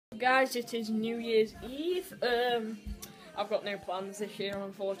guys, it is New Year's Eve. I've got no plans this year,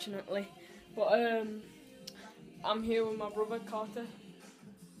 unfortunately, but I'm here with my brother Carter.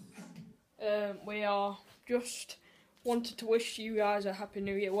 We are just wanted to wish you guys a Happy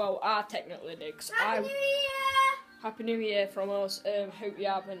New Year. Well, I technically did. Happy New Year! Happy New Year from us. Hope you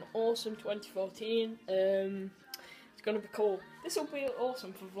have an awesome 2014. It's gonna be cool. This will be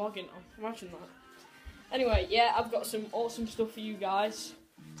awesome for vlogging. Imagine that. Anyway, yeah, I've got some awesome stuff for you guys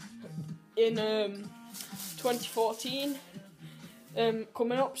in 2014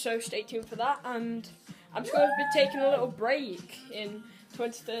 coming up, so stay tuned for that. And I'm just going to be taking a little break in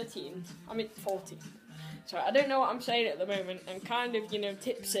 2013. I mean 14. Sorry, I don't know what I'm saying at the moment. I'm kind of,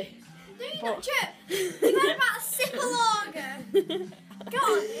 tipsy. No, you're not Joe. You've had about a sip of lager. Go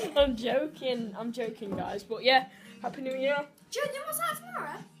on. I'm joking, guys. But yeah, Happy New Year. Joe, you know what's out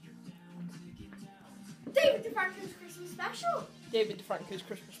tomorrow? David DeFranco's Christmas special. David DeFranco's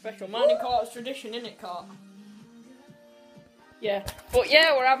Christmas special. Mine and Carter's tradition, innit, Cart? Yeah. But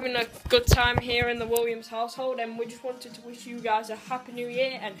yeah, we're having a good time here in the Williams household, and we just wanted to wish you guys a Happy New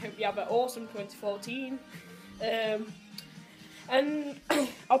Year and hope you have an awesome 2014. And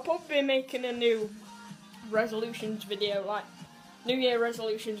I'll probably be making a new resolutions video, like New Year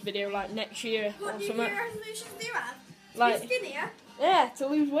resolutions video, like next year What or New something. Year resolutions do you have? Like, be skinnier? Yeah, to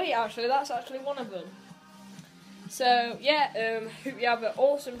lose weight. Actually, that's actually one of them. So yeah, hope you have an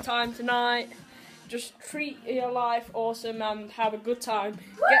awesome time tonight. Just treat your life awesome and have a good time.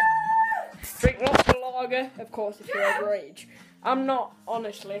 Drink lots of lager, of course, if you're overage. I'm not,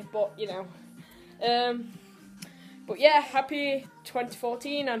 honestly, but but yeah, happy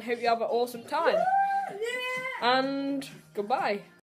 2014 and hope you have an awesome time. And goodbye.